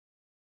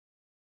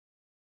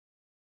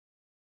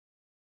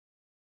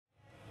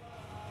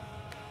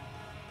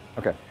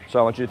Okay, so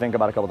I want you to think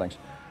about a couple things.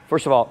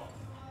 First of all,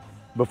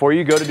 before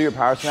you go to do your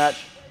power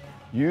snatch,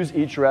 use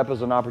each rep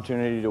as an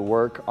opportunity to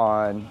work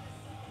on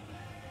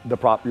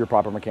your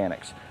proper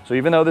mechanics. So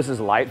even though this is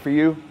light for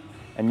you,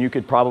 and you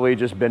could probably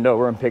just bend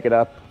over and pick it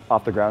up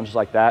off the ground just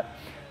like that,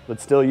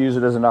 let's still use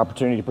it as an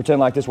opportunity to pretend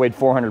like this weighed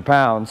 400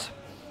 pounds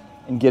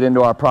and get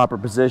into our proper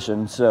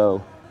position.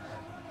 So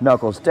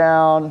knuckles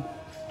down,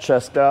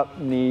 chest up,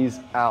 knees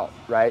out,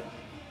 right?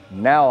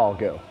 Now I'll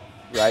go,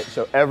 right?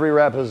 So every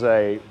rep is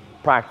a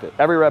practice.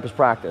 Every rep is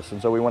practice.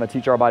 And so we want to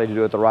teach our body to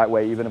do it the right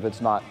way, even if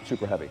it's not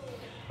super heavy,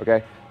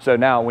 okay? So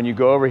now when you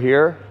go over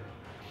here,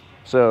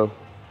 so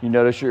you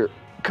notice you're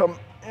come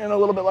in a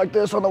little bit like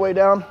this on the way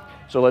down.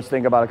 So let's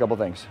think about a couple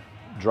things.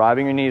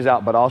 Driving your knees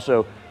out, but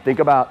also think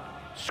about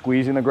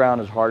squeezing the ground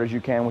as hard as you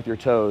can with your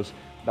toes.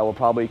 That will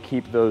probably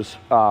keep those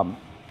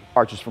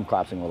arches from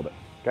collapsing a little bit,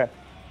 okay?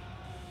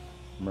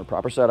 Remember,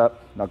 proper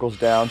setup, knuckles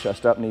down,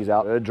 chest up, knees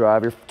out. Good,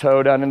 drive your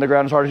toe down in the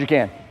ground as hard as you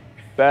can.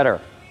 Better,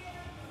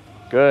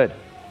 good.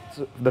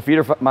 So the feet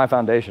are my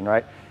foundation,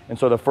 right? And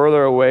so the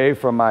further away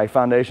from my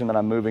foundation that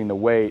I'm moving the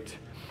weight,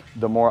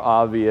 the more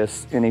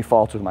obvious any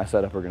faults with my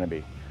setup are gonna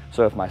be.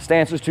 So if my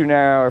stance is too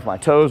narrow, or if my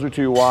toes are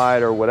too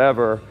wide or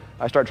whatever,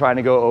 I start trying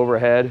to go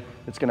overhead,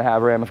 it's gonna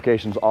have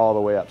ramifications all the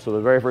way up. So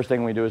the very first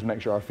thing we do is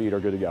make sure our feet are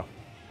good to go.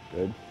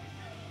 Good,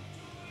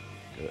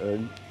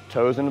 good.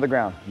 Toes into the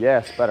ground,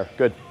 yes, better,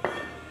 good.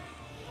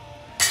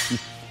 You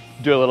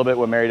do a little bit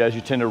what Mary does,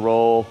 you tend to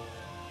roll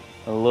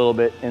a little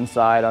bit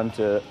inside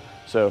onto,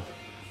 so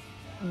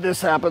this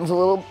happens a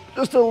little,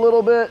 just a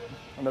little bit.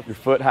 Your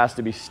foot has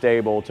to be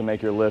stable to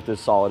make your lift as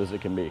solid as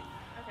it can be. Okay.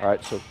 All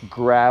right, so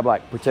grab,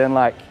 like, pretend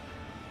like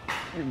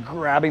you're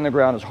grabbing the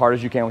ground as hard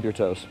as you can with your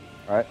toes,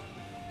 all right?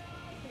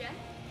 Again?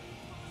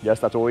 Yes,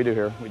 that's what we do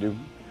here. We do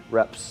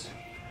reps.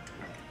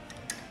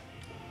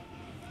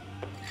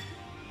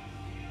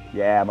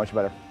 Yeah, much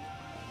better.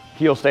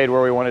 Heel stayed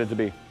where we wanted it to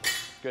be.